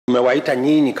Tumewaita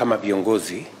nyinyi kama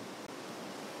viongozi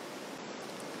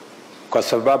kwa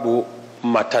sababu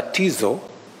matatizo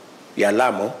ya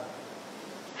Lamu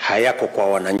hayako kwa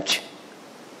wananchi.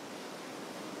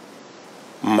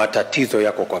 Matatizo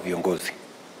yako kwa viongozi.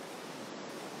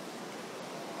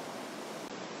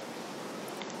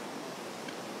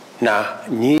 Na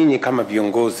nyinyi kama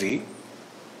viongozi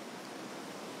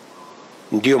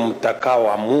ndio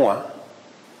mtakaoamua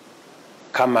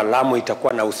kama Lamu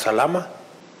itakuwa na usalama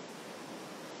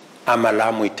ama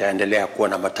Lamu itaendelea kuwa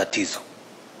na matatizo.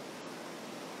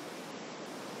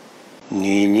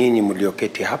 Ni nyinyi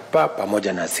mlioketi hapa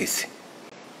pamoja na sisi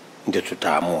ndio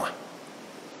tutaamua.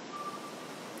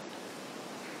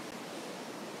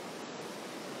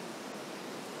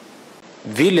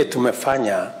 Vile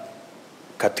tumefanya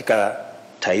katika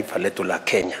taifa letu la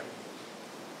Kenya,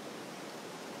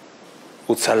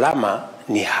 usalama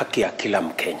ni haki ya kila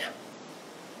Mkenya.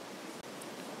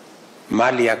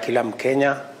 Mali ya kila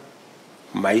Mkenya,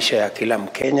 maisha ya kila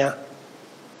Mkenya,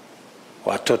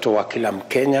 watoto wa kila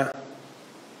Mkenya,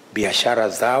 biashara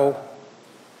zao.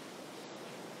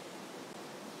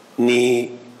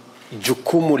 Ni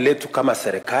jukumu letu kama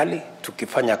serikali,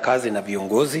 tukifanya kazi na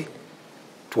viongozi,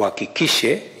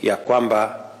 tuhakikishe ya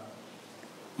kwamba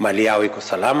mali yao iko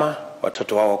salama,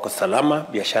 watoto wao wako salama,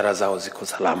 biashara zao ziko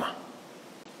salama.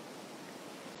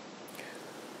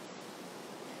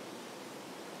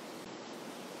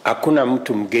 Hakuna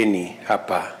mtu mgeni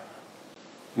hapa.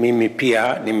 Mimi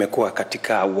pia nimekuwa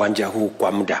katika uwanja huu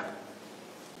kwa muda.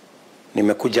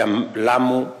 Nimekuja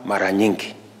Lamu mara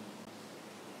nyingi.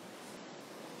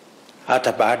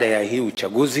 Hata baada ya hii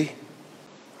uchaguzi,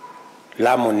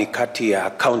 Lamu ni kati ya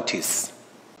counties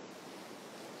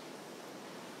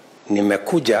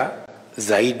nimekuja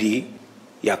zaidi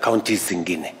ya counties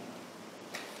zingine,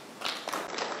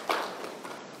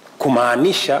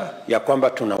 kumaanisha ya kwamba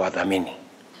tunawadhamini.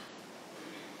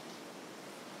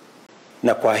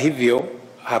 Na kwa hivyo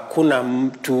hakuna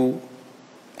mtu,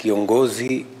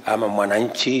 kiongozi ama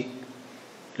mwananchi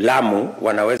Lamu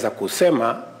wanaweza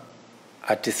kusema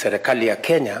ati serikali ya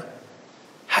Kenya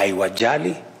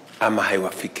haiwajali ama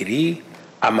haiwafikirii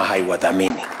ama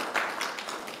haiwadhamini.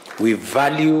 We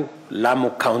value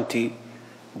Lamu County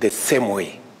the same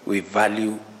way we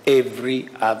value every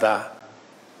other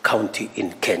county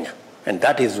in Kenya. And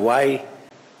that is why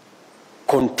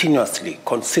continuously,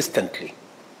 consistently,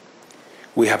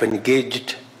 we have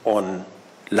engaged on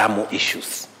Lamu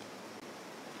issues.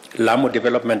 Lamu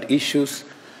development issues,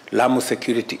 Lamu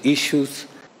security issues.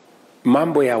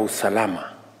 Mambo ya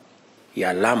usalama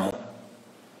ya Lamu,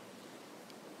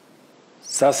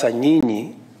 sasa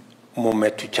nyinyi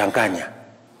mumetuchanganya,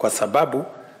 kwa sababu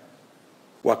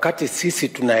wakati sisi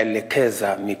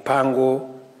tunaelekeza mipango,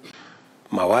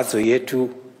 mawazo yetu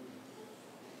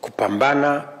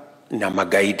kupambana na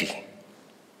magaidi,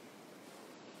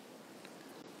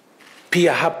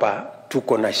 pia hapa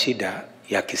tuko na shida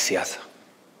ya kisiasa,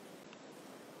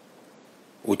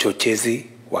 uchochezi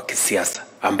wa kisiasa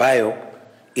ambayo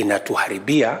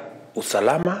inatuharibia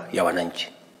usalama ya wananchi.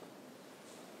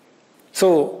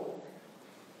 So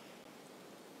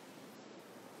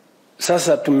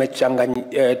sasa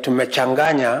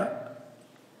tumechanganya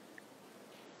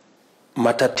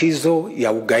matatizo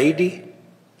ya ugaidi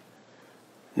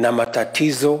na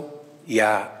matatizo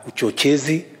ya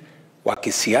uchochezi wa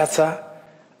kisiasa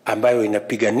ambayo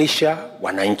inapiganisha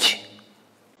wananchi.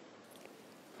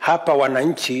 Hapa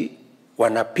wananchi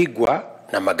wanapigwa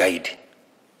na magaidi,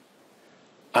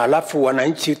 alafu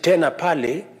wananchi tena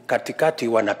pale katikati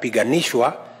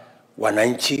wanapiganishwa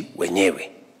wananchi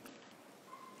wenyewe.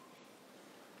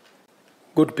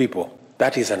 Good people,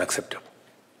 that is unacceptable.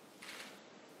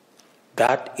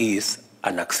 That is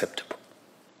unacceptable.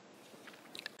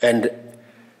 And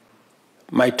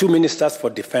my two ministers for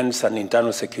defense and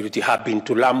internal security have been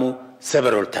to Lamu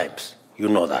several times. You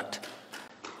know that.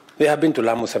 They have been to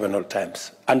Lamu several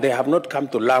times. And they have not come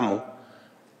to Lamu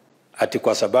ati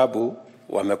kwa sababu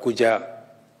wamekuja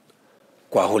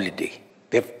kwa holiday.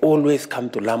 They've always come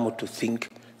to Lamu to think,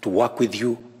 to work with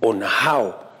you on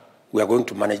how we are going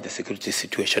to manage the security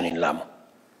situation in Lamu.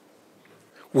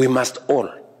 We must all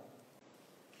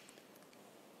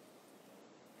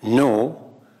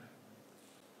know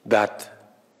that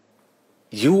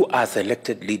you as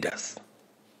elected leaders,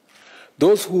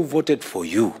 those who voted for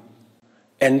you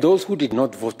and those who did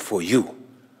not vote for you,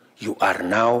 you are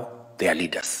now their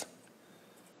leaders.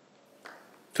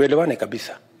 Tuelewane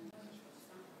kabisa.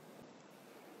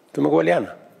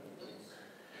 Tumekubaliana?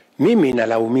 Mimi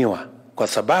nalaumiwa kwa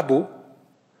sababu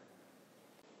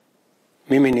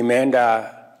mimi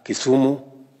nimeenda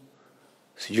Kisumu,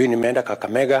 sijui nimeenda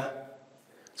Kakamega,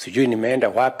 sijui nimeenda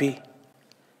wapi,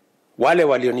 Wale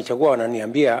walionichagua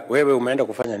wananiambia wewe umeenda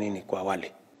kufanya nini kwa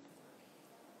wale.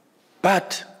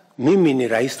 But mimi ni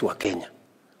rais wa Kenya.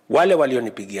 Wale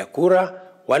walionipigia kura,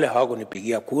 wale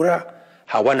hawakunipigia kura,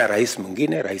 hawana rais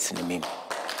mwingine, rais ni mimi.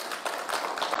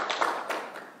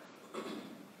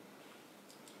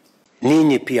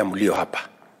 Ninyi pia mlio hapa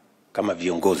kama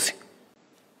viongozi,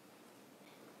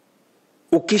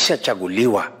 ukisha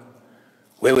chaguliwa,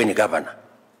 wewe ni governor,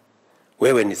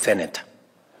 wewe ni senator,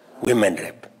 women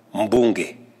rep,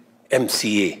 mbunge,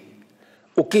 MCA,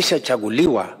 ukisha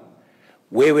chaguliwa,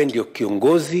 wewe ndio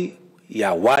kiongozi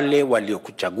ya wale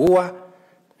waliokuchagua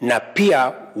na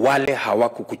pia wale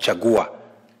hawakukuchagua.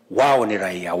 Wao ni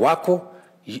raia wako.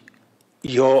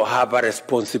 You have a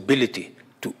responsibility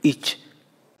to each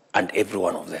and every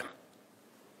one of them.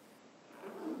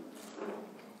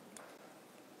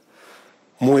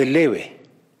 Muelewe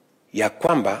ya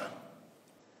kwamba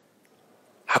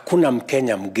hakuna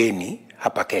Mkenya mgeni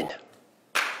hapa Kenya.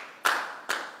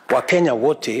 Wakenya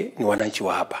wote ni wananchi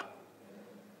wa hapa.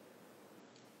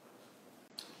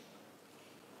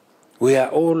 We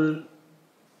are all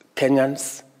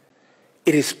Kenyans,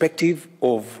 irrespective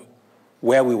of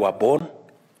where we were born,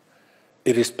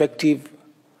 irrespective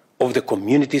of the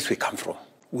communities we come from.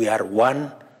 We are one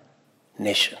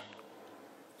nation.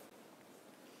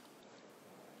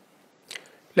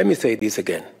 Let me say this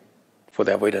again, for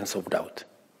the avoidance of doubt.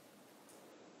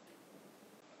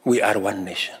 We are one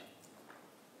nation.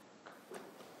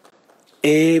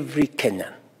 Every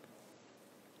Kenyan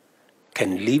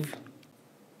can live,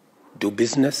 do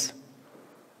business,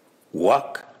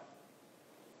 work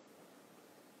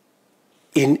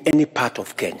in any part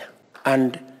of Kenya.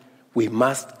 And we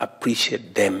must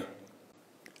appreciate them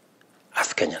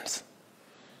as Kenyans.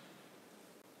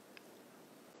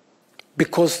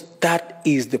 Because that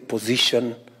is the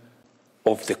position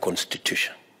of the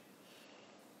Constitution.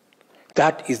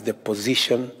 That is the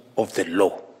position of the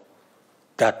law,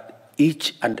 that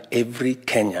each and every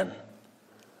Kenyan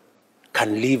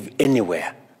can live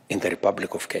anywhere in the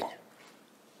Republic of Kenya.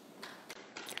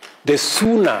 The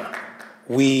sooner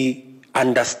we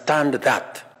understand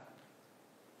that,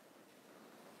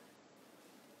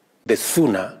 the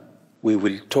sooner we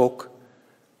will talk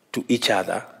to each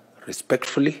other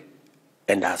respectfully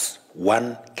and as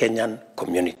one Kenyan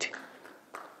community.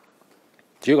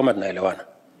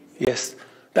 Yes,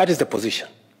 that is the position.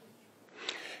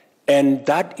 And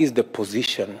that is the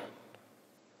position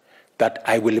that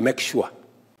I will make sure,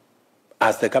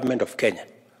 as the government of Kenya,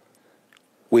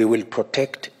 we will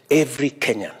protect every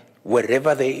Kenyan,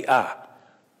 wherever they are,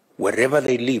 wherever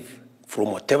they live,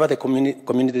 from whatever the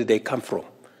community they come from,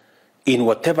 in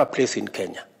whatever place in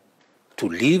Kenya, to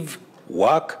live,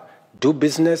 work, do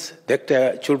business, take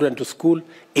their children to school,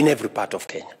 in every part of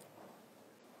Kenya.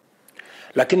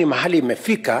 Lakini mahali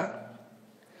imefika,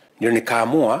 ndio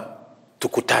nikaamua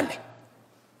tukutane,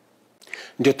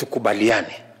 ndio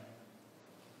tukubaliane.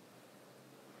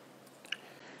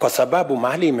 Kwa sababu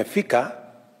mahali imefika,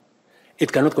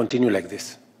 it cannot continue like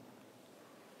this.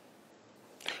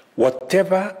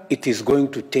 Whatever it is going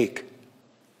to take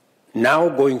now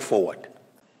going forward,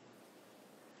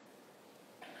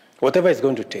 whatever it's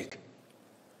going to take,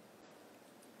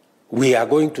 we are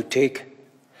going to take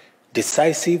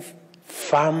decisive,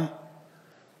 firm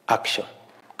action,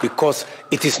 because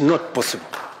it is not possible.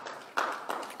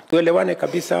 Tuelewane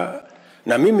kabisa,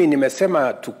 na mimi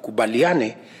nimesema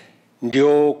tukubaliane,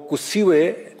 ndio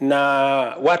kusiwe na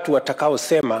watu watakao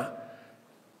sema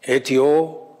eti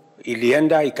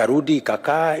ilienda ikarudi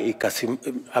ikakaa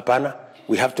hapana.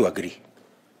 We have to agree.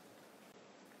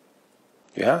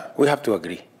 Yeah, we have to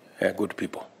agree, good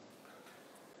people.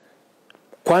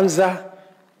 Kwanza,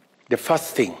 the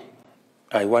first thing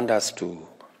I want us to,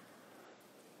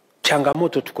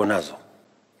 changamoto tuko nazo.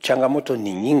 Changamoto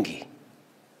ni nyingi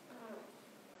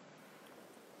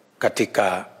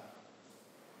katika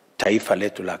taifa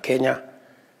letu la Kenya,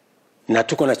 na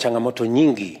tuko na changamoto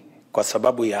nyingi kwa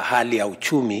sababu ya hali ya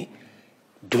uchumi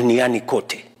duniani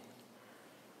kote.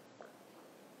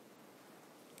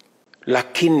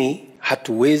 Lakini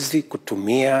hatuwezi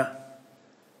kutumia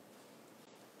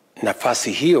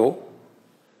nafasi hiyo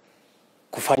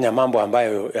kufanya mambo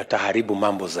ambayo yataharibu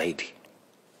mambo zaidi.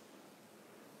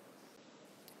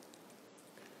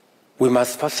 We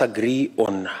must first agree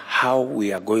on how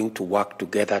we are going to work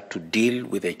together to deal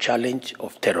with the challenge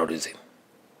of terrorism.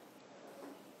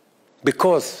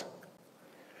 Because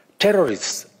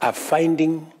terrorists are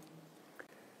finding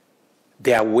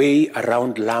their way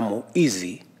around Lamu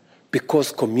easy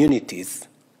because communities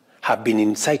have been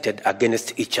incited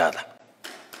against each other.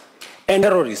 And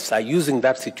terrorists are using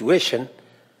that situation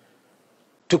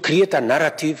to create a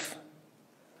narrative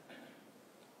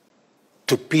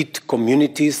to pit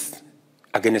communities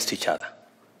against each other.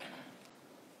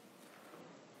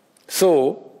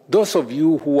 So, those of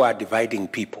you who are dividing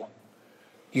people,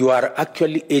 you are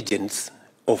actually agents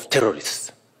of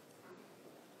terrorists.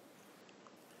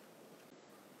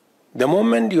 The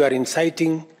moment you are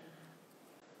inciting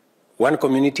one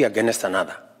community against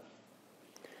another,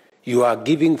 you are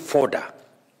giving fodder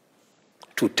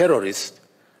to terrorists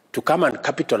to come and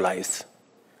capitalize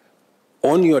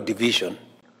on your division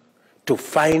to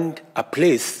find a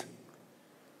place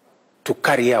to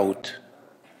carry out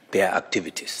their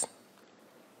activities.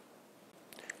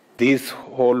 This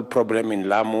whole problem in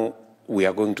Lamu, we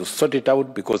are going to sort it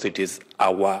out because it is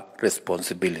our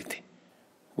responsibility.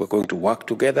 We're going to work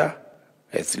together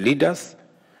as leaders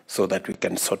so that we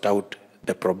can sort out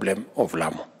the problem of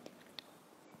Lamu.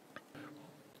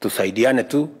 Tusaidiane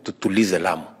tu, tutulize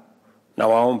Lamu. Na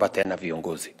waomba tena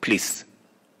viongozi, please.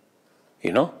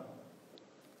 You know?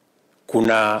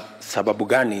 Kuna sababu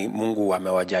gani Mungu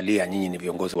amewajalia nyinyi ni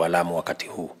viongozi wa Lamu wakati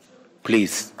huu?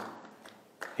 Please.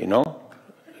 You know?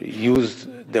 Use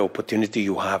the opportunity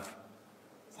you have.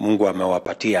 Mungu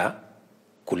amewapatia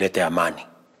kuleta amani.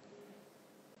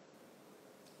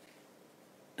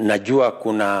 Najua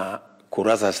kuna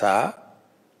kurasa za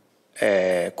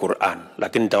Quran,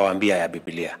 lakini nitawaambia ya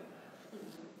Biblia.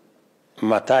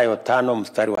 Mathayo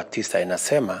 5:9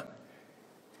 inasema,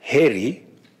 heri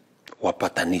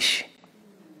wapatanishi,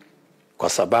 kwa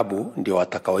sababu ndio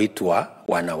watakaoitwa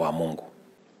wana wa Mungu.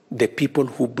 The people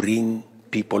who bring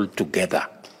people together.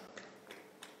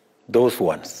 Those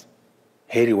ones.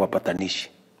 Heri wapatanishi.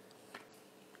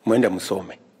 Mwende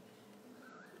msome.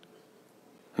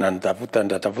 Na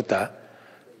natafuta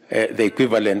the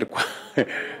equivalent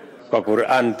kwa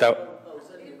Quran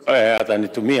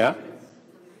atanitumia.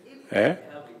 Katika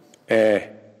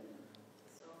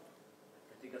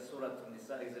sura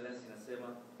An-Nisa inasema,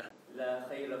 la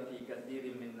khayra fi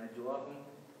kathirin min najwahum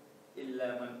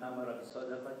illa man amara bi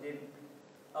sadaqatin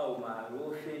au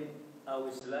ma'rufin au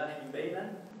islahin baina.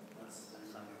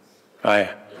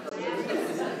 Haya.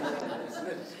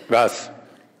 Basi.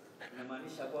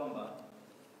 Inamaanisha kwamba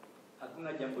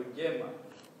hakuna jambo jema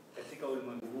katika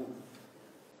ulimwengu huu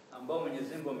ambao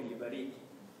Mwenyezi Mungu amelibariki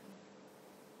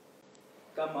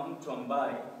kama mtu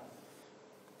ambaye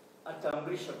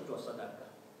ataamrisha kutoa sadaka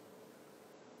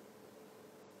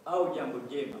au jambo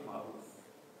jema maarufu,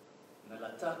 na la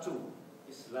tatu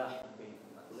islahi baina,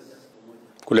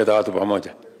 kuleta watu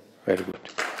pamoja. Very good.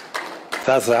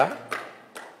 Sasa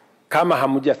kama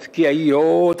hamujasikia hiyo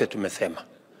yote tumesema,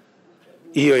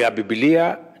 hiyo ya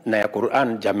Biblia na ya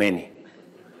Quran, jameni,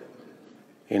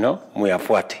 you know,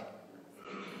 muyafuate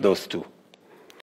those two.